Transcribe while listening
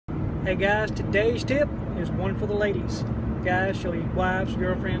Hey guys, today's tip is one for the ladies. Guys, show your wives,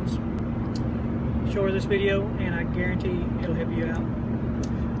 girlfriends, show her this video and I guarantee it'll help you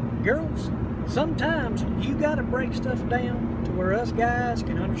out. Girls, sometimes you gotta break stuff down to where us guys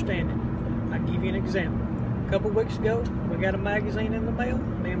can understand it. I'll give you an example. A couple weeks ago, we got a magazine in the mail,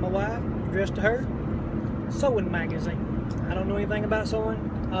 me and my wife, addressed to her, sewing magazine. I don't know anything about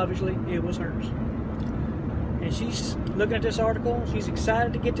sewing, obviously it was hers. And she's looking at this article, she's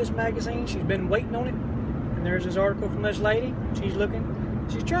excited to get this magazine, she's been waiting on it, and there's this article from this lady, she's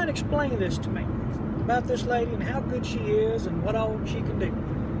trying to explain this to me, about this lady and how good she is and what all she can do.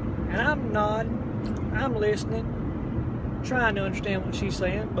 And I'm nodding, I'm listening, trying to understand what she's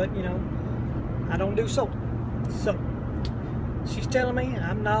saying, but you know, I don't do sewing. So, she's telling me,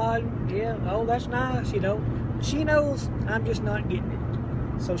 I'm nodding, yeah, oh that's nice, you know. She knows I'm just not getting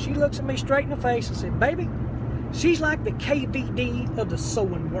it. So she looks at me straight in the face and said, baby, she's like the KVD of the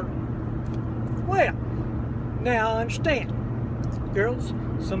sewing world. Well, now I understand. Girls,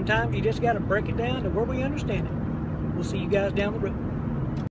 sometimes you just got to break it down to where we understand it. We'll see you guys down the road.